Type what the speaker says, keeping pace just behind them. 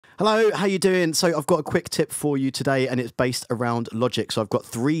Hello, how you doing? So I've got a quick tip for you today and it's based around logic. So I've got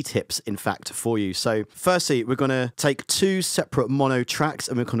 3 tips in fact for you. So firstly, we're going to take 2 separate mono tracks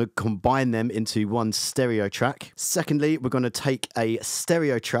and we're going to combine them into one stereo track. Secondly, we're going to take a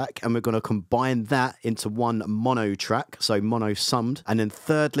stereo track and we're going to combine that into one mono track, so mono summed. And then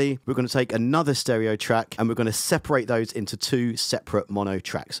thirdly, we're going to take another stereo track and we're going to separate those into 2 separate mono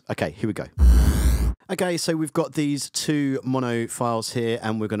tracks. Okay, here we go. Okay, so we've got these 2 mono files here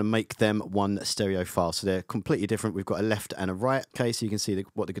and we're going to make them one stereo file. So they're completely different. We've got a left and a right. Okay, so you can see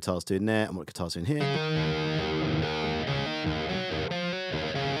what the guitar's doing there and what the guitar's doing here.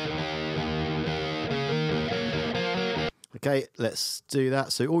 Okay, let's do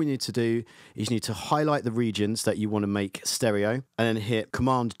that. So all you need to do is you need to highlight the regions that you want to make stereo and then hit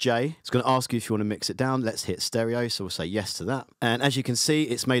Command J. It's going to ask you if you want to mix it down. Let's hit stereo. So we'll say yes to that. And as you can see,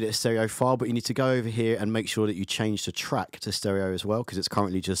 it's made it a stereo file, but you need to go over here and make sure that you change the track to stereo as well, because it's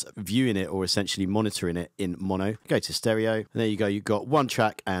currently just viewing it or essentially monitoring it in mono. Go to stereo and there you go. You've got one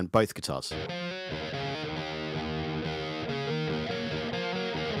track and both guitars.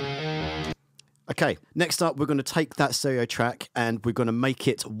 Okay, next up, we're going to take that stereo track and we're going to make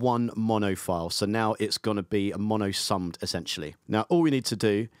it one mono file. So now it's going to be a mono summed, essentially. Now, all we need to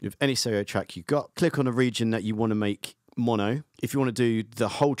do, with any stereo track you've got, click on a region that you want to make mono. If you want to do the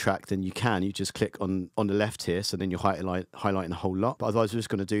whole track, then you can. You just click on the left here, so then you're highlighting a whole lot. But otherwise, we're just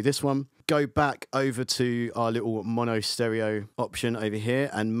going to do this one. Go back over to our little mono stereo option over here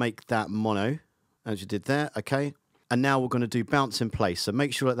and make that mono, as you did there, okay? And now we're going to do bounce in place. So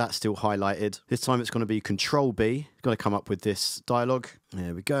make sure that that's still highlighted. This time it's going to be Control B. It's going to come up with this dialogue.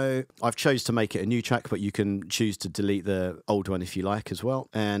 There we go. I've chose to make it a new track, but you can choose to delete the old one if you like as well.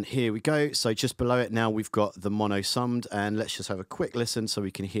 And here we go. So just below it now we've got the mono summed. And let's just have a quick listen so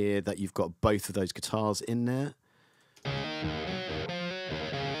we can hear that you've got both of those guitars in there.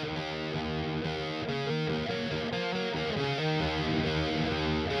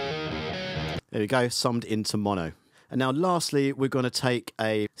 There we go, summed into mono. And now lastly, we're going to take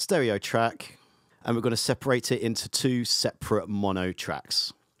a stereo track and we're going to separate it into 2 separate mono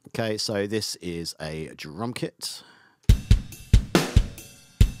tracks. Okay, so this is a drum kit.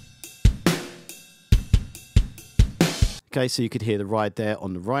 Okay, so you could hear the ride there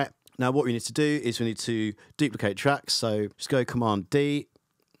on the right. Now what we need to do is we need to duplicate tracks. So just go Command D.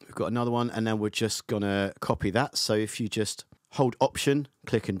 We've got another one and then we're just going to copy that. So if you just hold Option,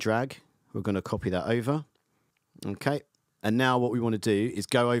 click and drag, we're going to copy that over. Okay, and now what we want to do is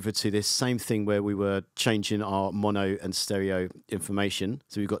go over to this same thing where we were changing our mono and stereo information.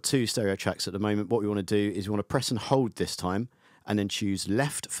 So we've got 2 stereo tracks at the moment. What we want to do is we want to press and hold this time and then choose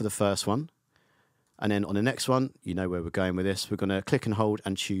left for the first one. And then on the next one, you know where we're going with this. We're going to click and hold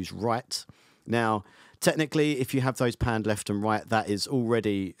and choose right. Now, technically, if you have those panned left and right, that is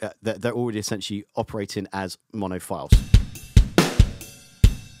already, they're already essentially operating as mono files.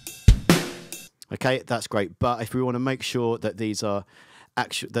 Okay, that's great. But if we want to make sure that these are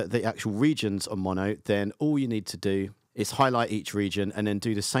the actual regions are mono, then all you need to do is highlight each region and then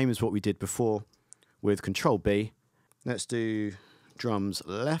do the same as what we did before with Control B. Let's do drums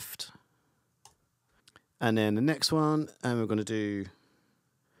left. And then the next one, and we're going to do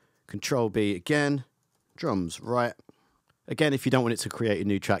Control B again, drums right. Again, if you don't want it to create a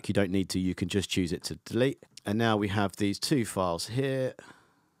new track, you don't need to. You can just choose it to delete. And now we have these 2 files here.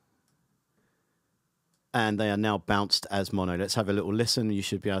 And they are now bounced as mono. Let's have a little listen. You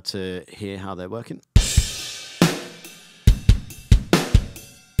should be able to hear how they're working.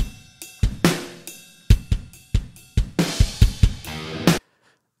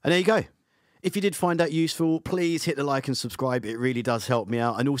 And there you go. If you did find that useful, please hit the like and subscribe. It really does help me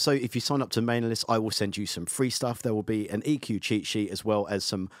out. And also, if you sign up to the mailing list, I will send you some free stuff. There will be an EQ cheat sheet as well as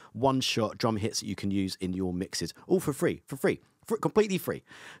some one-shot drum hits that you can use in your mixes. All for free, completely free.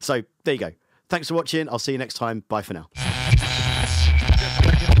 So there you go. Thanks for watching. I'll see you next time. Bye for now.